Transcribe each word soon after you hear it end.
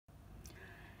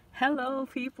Hello,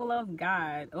 people of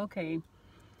God. Okay,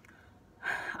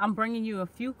 I'm bringing you a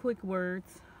few quick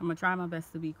words. I'm going to try my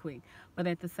best to be quick, but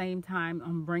at the same time,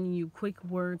 I'm bringing you quick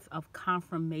words of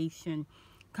confirmation.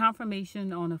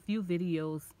 Confirmation on a few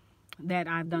videos that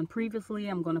I've done previously.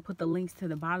 I'm going to put the links to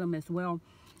the bottom as well.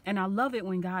 And I love it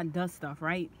when God does stuff,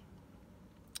 right?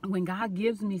 When God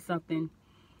gives me something,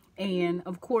 and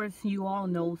of course, you all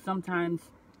know sometimes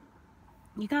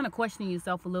you kind of question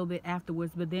yourself a little bit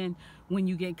afterwards, but then when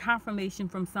you get confirmation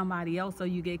from somebody else, or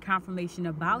you get confirmation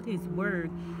about his word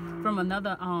from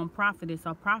another prophetess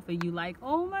or prophet, you like,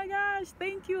 oh my gosh,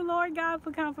 thank you, Lord God,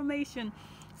 for confirmation.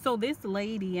 So this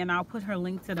lady, and I'll put her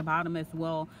link to the bottom as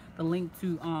well, the link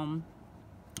to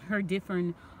her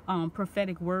different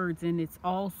prophetic words, and it's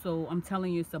also, I'm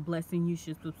telling you, it's a blessing. You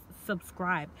should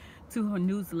subscribe to her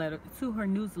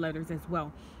newsletters as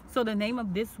well. So the name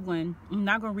of this one, I'm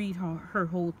not gonna read her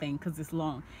whole thing because it's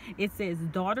long. It says,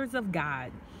 Daughters of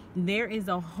God, there is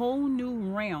a whole new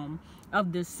realm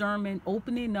of discernment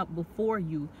opening up before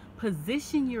you.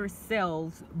 Position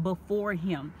yourselves before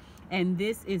him. And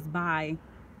this is by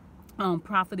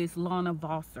Prophetess Lana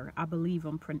Vawser. I believe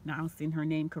I'm pronouncing her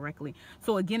name correctly.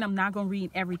 So again, I'm not going to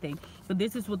read everything, but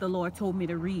this is what the Lord told me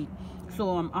to read.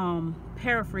 So I'm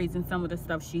paraphrasing some of the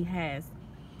stuff she has.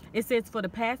 It says, for the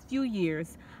past few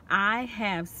years, I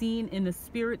have seen in the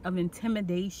spirit of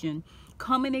intimidation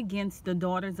coming against the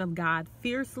daughters of God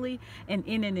fiercely and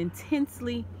in an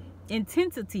intensity,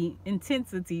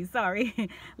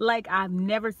 like I've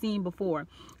never seen before.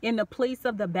 In the place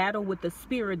of the battle with the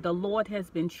spirit, the Lord has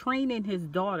been training his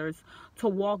daughters to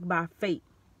walk by faith.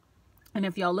 And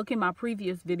if y'all look in my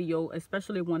previous video,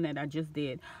 especially one that I just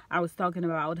did, I was talking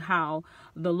about how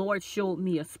the Lord showed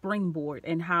me a springboard,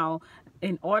 and how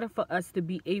in order for us to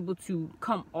be able to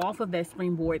come off of that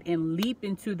springboard and leap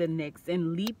into the next,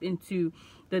 and leap into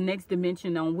the next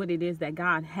dimension on what it is that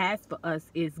God has for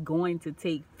us, is going to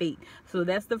take faith. So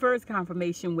that's the first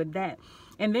confirmation with that.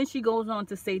 And then she goes on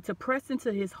to say, to press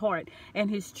into his heart and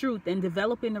his truth and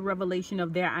developing the revelation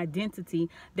of their identity,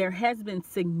 there has been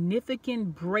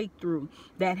significant breakthrough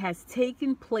that has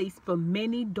taken place for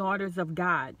many daughters of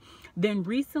God. Then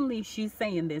recently, she's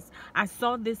saying this, I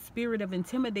saw this spirit of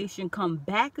intimidation come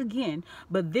back again,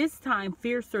 but this time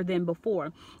fiercer than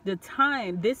before. This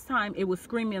time it was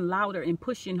screaming louder and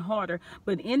pushing harder,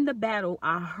 but in the battle,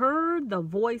 I heard the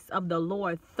voice of the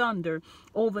Lord thunder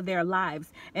over their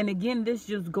lives. And again, this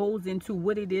just goes into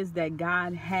what it is that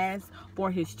God has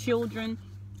for his children.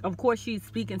 Of course, she's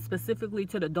speaking specifically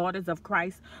to the daughters of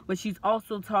Christ, but she's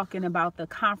also talking about the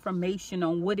confirmation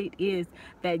on what it is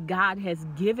that God has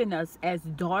given us as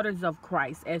daughters of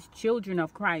Christ, as children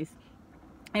of Christ,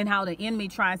 and how the enemy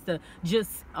tries to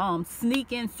just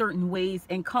sneak in certain ways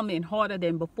and come in harder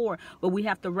than before. But we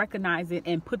have to recognize it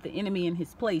and put the enemy in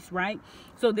his place, right?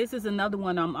 So this is another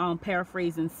one I'm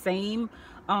paraphrasing, same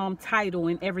title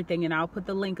and everything, and I'll put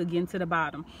the link again to the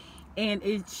bottom. And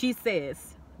she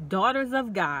says, daughters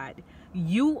of God,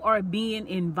 you are being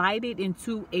invited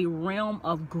into a realm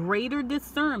of greater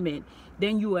discernment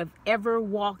than you have ever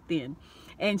walked in.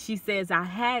 And she says, I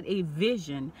had a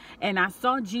vision, and I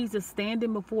saw Jesus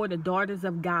standing before the daughters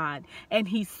of God, and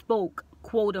he spoke,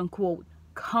 quote unquote,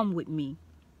 come with me.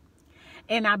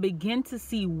 And I began to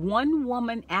see one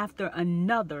woman after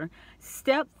another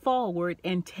step forward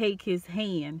and take his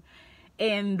hand.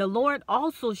 And the Lord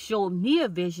also showed me a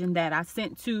vision that I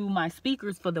sent to my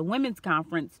speakers for the women's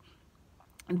conference,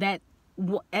 that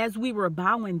as we were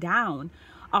bowing down,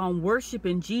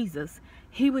 worshiping Jesus,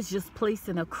 he was just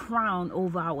placing a crown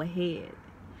over our head.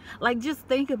 Like, just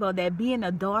think about that, being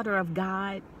a daughter of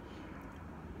God,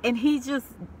 and he just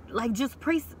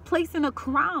placing a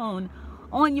crown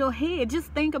on your head. Just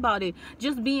think about it,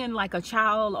 just being like a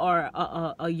child or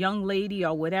a young lady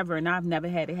or whatever. And I've never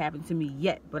had it happen to me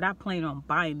yet, but I plan on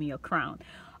buying me a crown.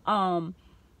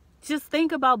 Just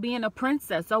think about being a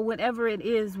princess or whatever it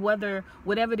is,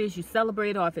 whatever it is you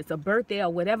celebrate, or if it's a birthday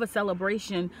or whatever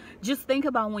celebration. Just think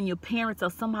about when your parents or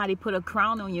somebody put a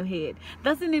crown on your head.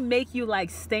 Doesn't it make you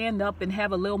like stand up and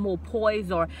have a little more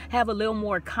poise, or have a little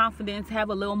more confidence,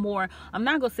 have a little more, I'm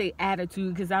not going to say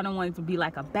attitude because I don't want it to be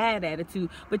like a bad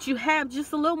attitude, but you have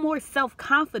just a little more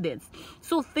self-confidence.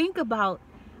 So think about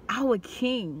our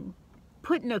King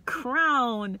putting a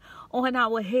crown on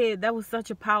our head. That was such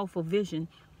a powerful vision.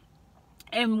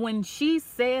 And when she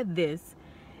said this,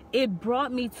 it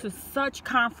brought me to such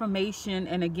confirmation.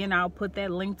 And again, I'll put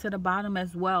that link to the bottom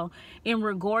as well, in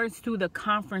regards to the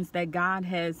conference that God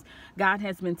has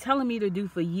been telling me to do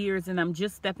for years, and I'm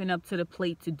just stepping up to the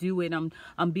plate to do it.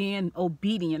 I'm being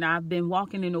obedient. I've been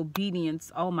walking in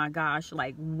obedience, oh my gosh,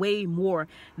 like way more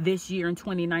this year in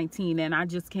 2019, and I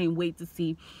just can't wait to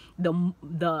see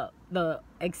the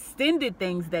extended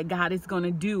things that God is going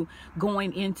to do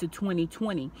going into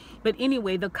 2020. But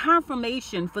anyway, the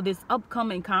confirmation for this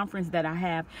upcoming conference that I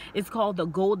have is called the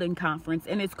Golden Conference,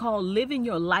 and it's called Living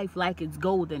Your Life Like It's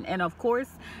Golden. And of course,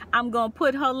 I'm going to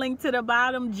put her link to the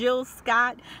bottom. Jill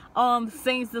Scott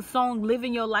sings the song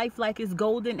Living Your Life Like It's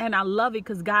Golden, and I love it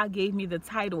because God gave me the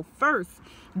title first.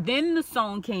 Then the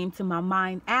song came to my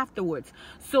mind afterwards.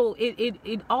 So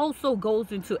it also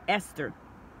goes into Esther,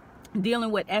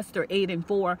 dealing with Esther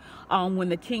 8:4, when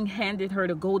the king handed her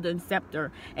the golden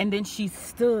scepter, and then she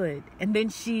stood, and then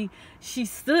she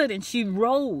stood and she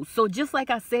rose. So just like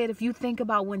I said, if you think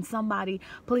about when somebody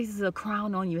places a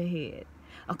crown on your head,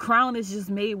 a crown is just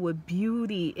made with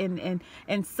beauty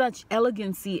and such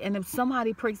elegancy. And if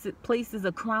somebody places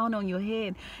a crown on your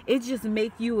head, it just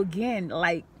makes you, again,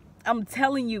 like, I'm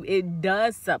telling you, it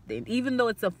does something. Even though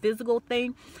it's a physical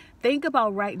thing, think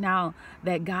about right now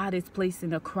that God is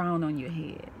placing a crown on your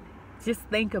head. Just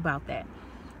think about that.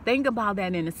 Think about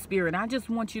that in the spirit. I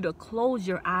just want you to close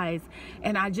your eyes,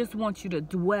 and I just want you to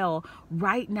dwell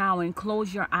right now and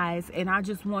close your eyes. And I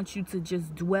just want you to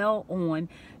just dwell on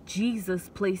Jesus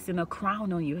placing a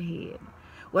crown on your head.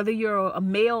 Whether you're a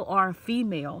male or a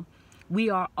female, we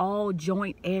are all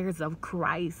joint heirs of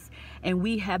Christ, and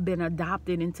we have been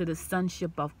adopted into the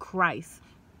sonship of Christ.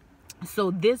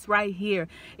 So this right here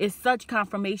is such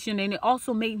confirmation. And it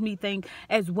also made me think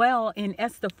as well in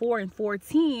Esther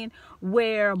 4:14,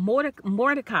 where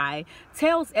Mordecai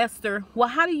tells Esther, well,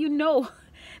 how do you know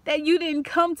that you didn't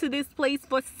come to this place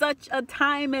for such a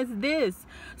time as this?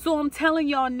 So I'm telling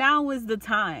y'all, now is the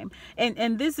time.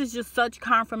 And this is just such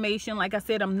confirmation. Like I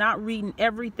said, I'm not reading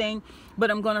everything,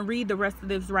 but I'm going to read the rest of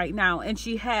this right now. And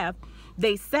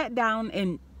they sat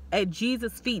down at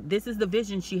Jesus' feet. This is the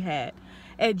vision she had.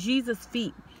 At Jesus'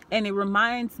 feet. And it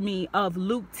reminds me of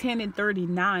Luke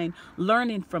 10:39,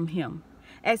 learning from him.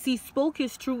 As he spoke,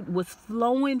 his truth was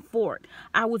flowing forth.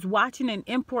 I was watching an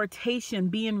importation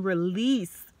being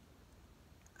released.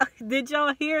 Did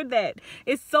y'all hear that?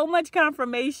 It's so much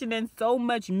confirmation and so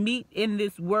much meat in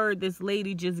this word this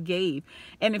lady just gave.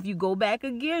 And if you go back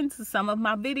again to some of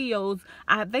my videos,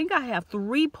 I think I have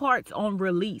 3 parts on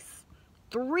release.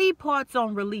 3 parts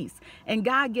on release. And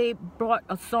God brought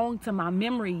a song to my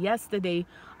memory yesterday.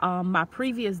 My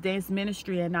previous dance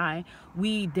ministry and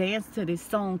we danced to this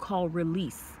song called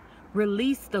Release.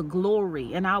 Release the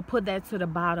glory. And I'll put that to the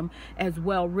bottom as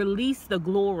well. Release the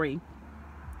glory.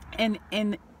 And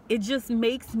it just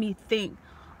makes me think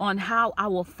on how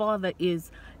our Father is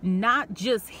not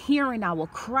just hearing our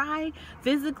cry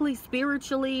physically,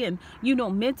 spiritually, and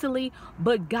mentally,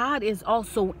 but God is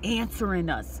also answering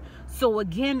us. So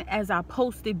again, as I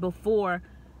posted before,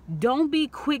 don't be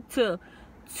quick to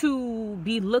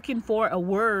be looking for a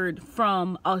word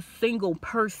from a single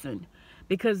person.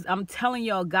 Because I'm telling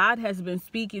y'all, God has been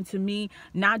speaking to me,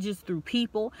 not just through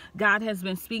people. God has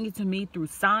been speaking to me through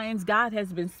signs. God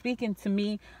has been speaking to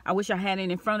me, I wish I had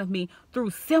it in front of me, through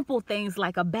simple things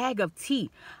like a bag of tea.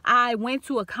 I went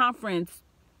to a conference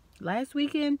last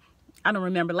weekend. I don't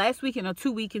remember, last weekend or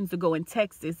 2 weekends ago in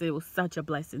Texas. It was such a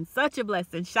blessing, such a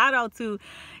blessing. Shout out to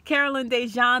Carolyn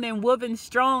Dejan and Woven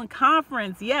Strong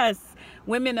Conference. Yes,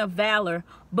 Women of Valor.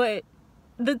 But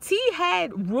the tea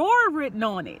had roar written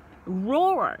on it.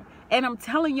 Roar. And I'm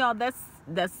telling y'all, that's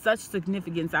such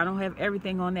significance. I don't have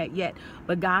everything on that yet,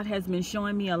 but God has been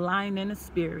showing me a lion in the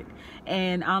spirit,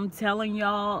 and I'm telling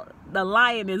y'all, the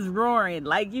lion is roaring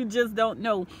like you just don't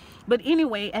know. But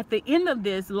anyway, at the end of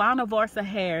this, Lana Vawser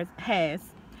has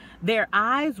their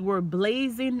eyes were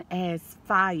blazing as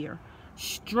fire,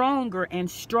 stronger and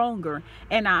stronger,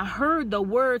 and I heard the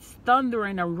words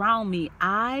thundering around me,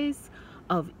 eyes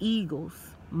of eagles.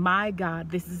 My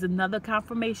God, this is another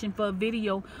confirmation for a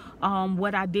video,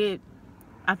 what I did,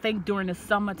 I think during the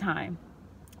summertime,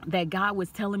 that God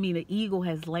was telling me the eagle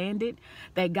has landed,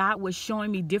 that God was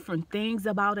showing me different things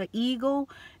about an eagle.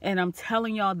 And I'm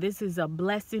telling y'all, this is a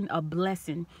blessing, a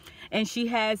blessing. And she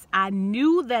has, I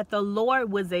knew that the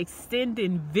Lord was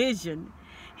extending vision.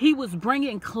 He was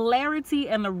bringing clarity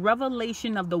and the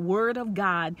revelation of the word of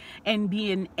God and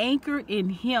being anchored in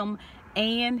him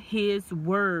and his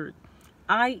word.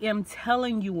 I am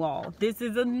telling you all, this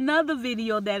is another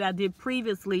video that I did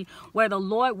previously where the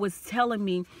Lord was telling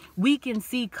me we can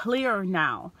see clearer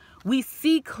now. We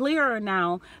see clearer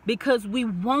now because we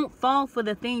won't fall for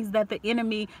the things that the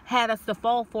enemy had us to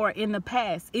fall for in the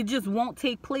past. It just won't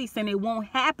take place and it won't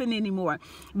happen anymore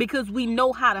because we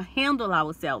know how to handle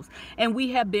ourselves, and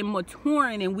we have been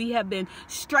maturing and we have been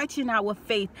stretching our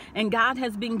faith, and God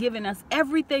has been giving us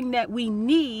everything that we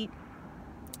need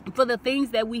for the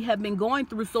things that we have been going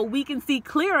through, so we can see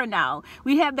clearer now.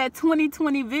 We have that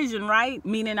 20/20 vision, right?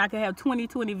 Meaning I can have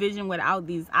 20/20 vision without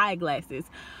these eyeglasses,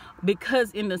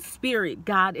 because in the spirit,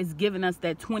 God is giving us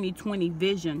that 20/20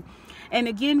 vision. And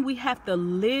again, we have to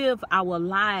live our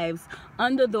lives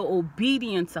under the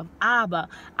obedience of Abba,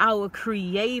 our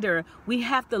creator. We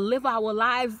have to live our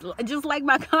lives, just like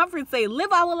my conference say,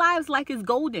 live our lives like it's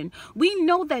golden. We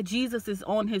know that Jesus is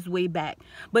on his way back,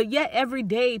 but yet every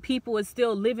day people are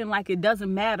still living like it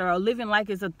doesn't matter, or living like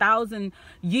it's 1,000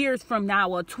 years from now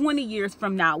or 20 years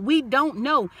from now. We don't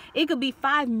know. It could be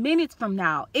 5 minutes from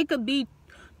now. It could be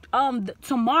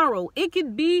tomorrow. It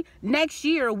could be next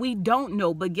year. We don't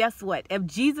know. But guess what? If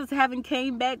Jesus haven't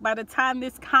came back by the time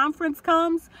this conference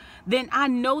comes, then I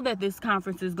know that this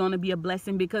conference is going to be a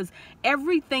blessing, because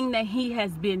everything that he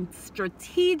has been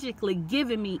strategically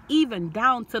giving me, even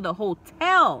down to the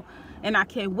hotel, and I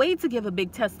can't wait to give a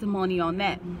big testimony on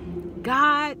that.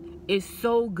 God is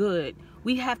so good.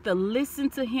 We have to listen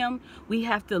to him. We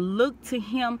have to look to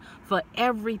him for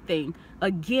everything.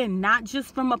 Again, not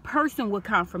just from a person with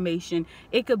confirmation.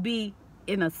 It could be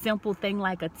in a simple thing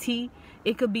like a tea.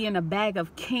 It could be in a bag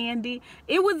of candy.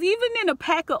 It was even in a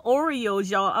pack of Oreos,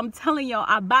 y'all. I'm telling y'all,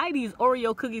 I buy these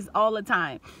Oreo cookies all the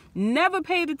time. Never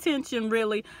paid attention,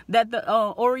 really, that the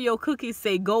Oreo cookies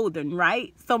say golden,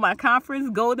 right? So my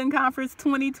conference, Golden Conference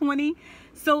 2020.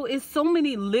 So it's so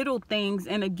many little things.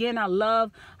 And again, I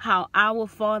love how our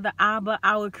Father, Abba,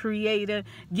 our Creator,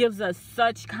 gives us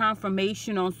such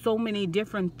confirmation on so many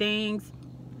different things.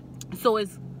 So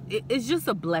it's just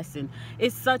a blessing.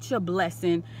 It's such a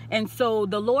blessing. And so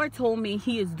the Lord told me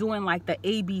he is doing like the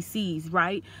ABCs,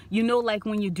 right? You know, like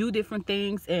when you do different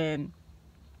things, and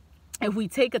if we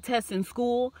take a test in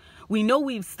school, we know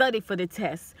we've studied for the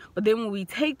test, but then when we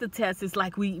take the test, it's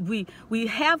like we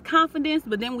have confidence,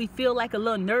 but then we feel like a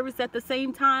little nervous at the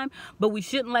same time, but we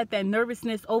shouldn't let that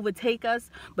nervousness overtake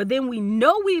us. But then we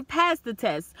know we've passed the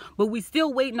test, but we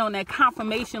still waiting on that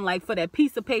confirmation, like for that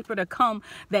piece of paper to come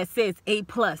that says A+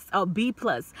 or B+,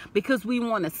 because we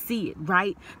want to see it,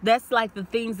 right? That's like the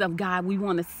things of God. We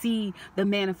want to see the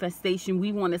manifestation.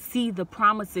 We want to see the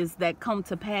promises that come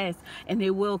to pass, and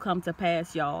they will come to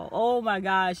pass, y'all. Oh my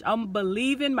gosh, I'm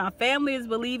believing, my family is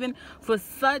believing for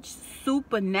such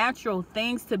supernatural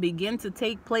things to begin to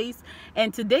take place.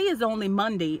 And today is only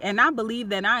Monday, and I believe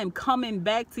that I am coming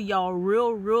back to y'all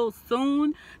real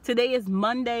soon. Today is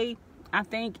Monday, I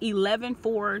think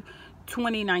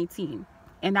 11/4/2019,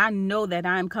 and I know that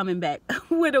I'm coming back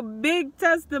with a big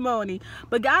testimony.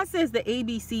 But God says the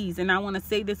ABCs, and I want to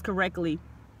say this correctly.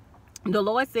 The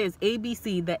Lord says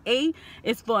ABC. The A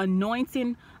is for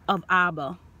anointing of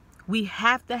Abba. We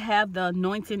have to have the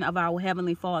anointing of our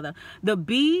Heavenly Father. The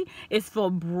B is for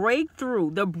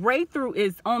breakthrough. The breakthrough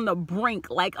is on the brink.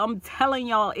 Like I'm telling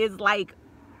y'all, it's like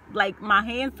my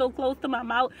hand so close to my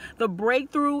mouth. The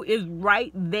breakthrough is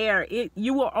right there.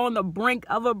 You are on the brink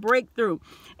of a breakthrough.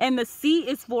 And the C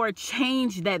is for a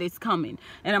change that is coming.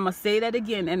 And I'm going to say that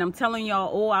again. And I'm telling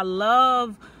y'all, I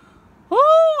love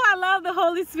the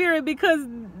Holy Spirit, because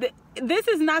this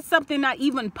is not something I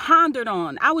even pondered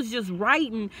on. I was just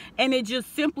writing, and it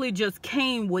just simply just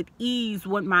came with ease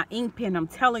with my ink pen. I'm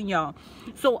telling y'all.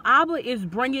 So Abba is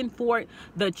bringing forth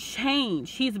the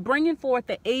change. He's bringing forth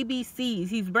the ABCs.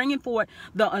 He's bringing forth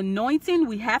the anointing.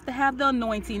 We have to have the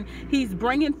anointing. He's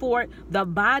bringing forth the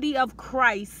body of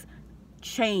Christ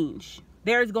change.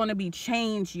 There's going to be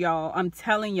change, y'all. I'm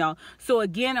telling y'all. So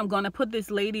again, I'm going to put this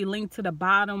lady link to the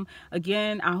bottom.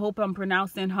 Again, I hope I'm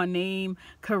pronouncing her name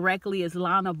correctly. It's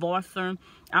Lana Vawser.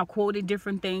 I quoted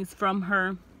different things from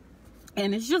her,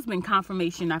 and it's just been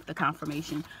confirmation after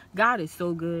confirmation. God is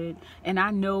so good. And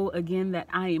I know, again, that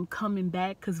I am coming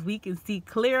back, because we can see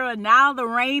clearer now. The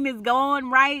rain is gone,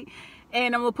 right?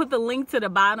 And I'm going to put the link to the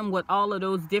bottom with all of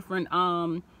those different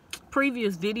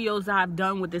previous videos I've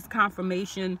done with this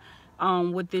confirmation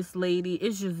with this lady.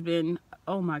 It's just been,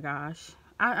 oh my gosh,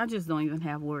 I just don't even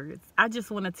have words. I just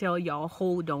want to tell y'all,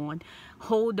 hold on,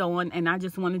 and I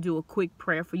just want to do a quick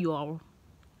prayer for you all.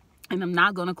 And I'm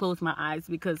not going to close my eyes,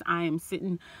 because I am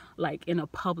sitting like in a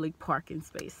public parking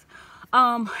space.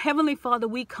 Heavenly Father,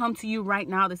 we come to you right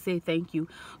now to say thank you.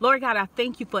 Lord God, I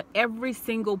thank you for every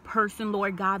single person,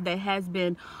 Lord God, that has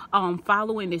been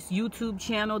following this YouTube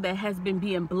channel, that has been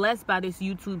being blessed by this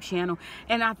YouTube channel.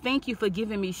 And I thank you for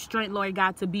giving me strength, Lord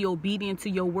God, to be obedient to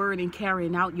your word and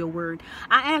carrying out your word.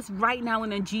 I ask right now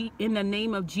in the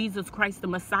name of Jesus Christ, the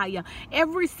Messiah,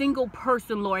 every single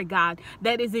person, Lord God,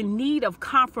 that is in need of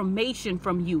confirmation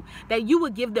from you, that you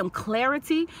would give them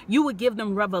clarity, you would give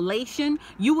them revelation,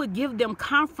 you would give them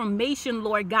confirmation,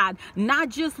 Lord God, not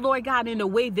just, Lord God, in the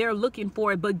way they're looking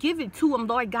for it, but give it to them,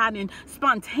 Lord God, in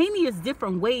spontaneous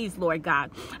different ways, Lord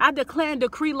God. I declare and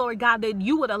decree, Lord God, that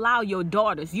you would allow your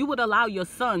daughters, you would allow your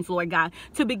sons, Lord God,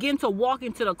 to begin to walk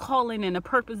into the calling and the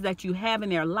purpose that you have in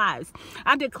their lives.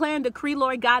 I declare and decree,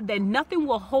 Lord God, that nothing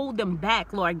will hold them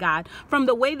back, Lord God, from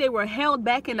the way they were held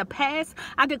back in the past.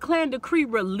 I declare and decree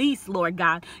release, Lord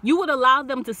God. You would allow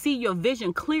them to see your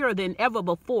vision clearer than ever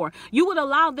before. You would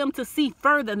allow them to see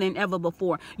further than ever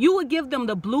before. You would give them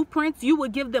the blueprints. You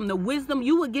would give them the wisdom.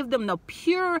 You would give them the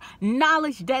pure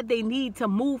knowledge that they need to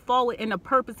move forward in the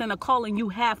purpose and the calling you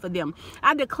have for them.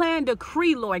 I declare and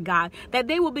decree, Lord God, that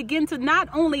they will begin to not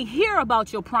only hear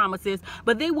about your promises,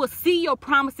 but they will see your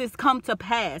promises come to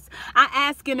pass. I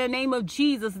ask in the name of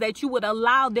Jesus that you would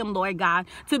allow them, Lord God,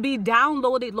 to be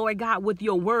downloaded, Lord God, with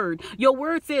your word. Your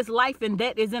word says life and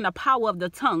death is in the power of the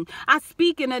tongue. I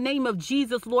speak in the name of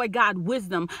Jesus, Lord God,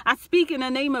 wisdom. I speak in the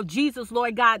name of Jesus,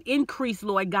 Lord God, increase,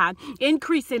 Lord God,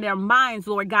 increase in their minds,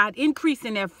 Lord God, increase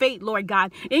in their faith, Lord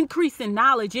God, increase in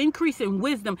knowledge, increase in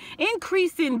wisdom,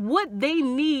 increase in what they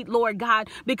need, Lord God,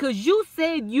 because you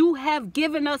said you have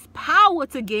given us power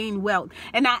to gain wealth.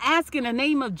 And I ask in the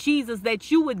name of Jesus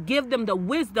that you would give them the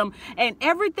wisdom and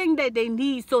everything that they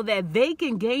need so that they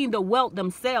can gain the wealth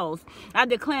themselves. I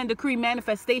declare and decree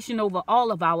manifestation over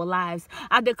all of our lives.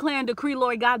 I declare and decree,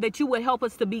 Lord God, that you would help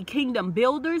us to be kingdom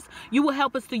builders. You will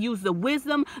help us to use the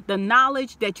wisdom, the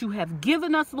knowledge that you have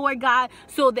given us, Lord God,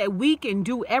 so that we can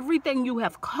do everything you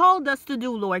have called us to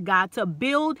do, Lord God, to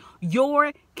build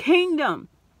your kingdom.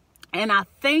 And I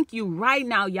thank you right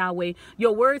now, Yahweh.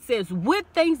 Your word says, with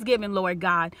thanksgiving, Lord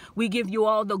God, we give you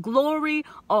all the glory,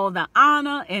 all the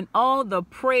honor, and all the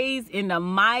praise in the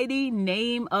mighty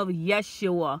name of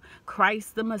Yeshua,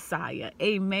 Christ the Messiah.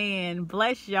 Amen.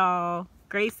 Bless y'all.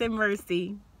 Grace and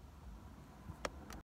mercy.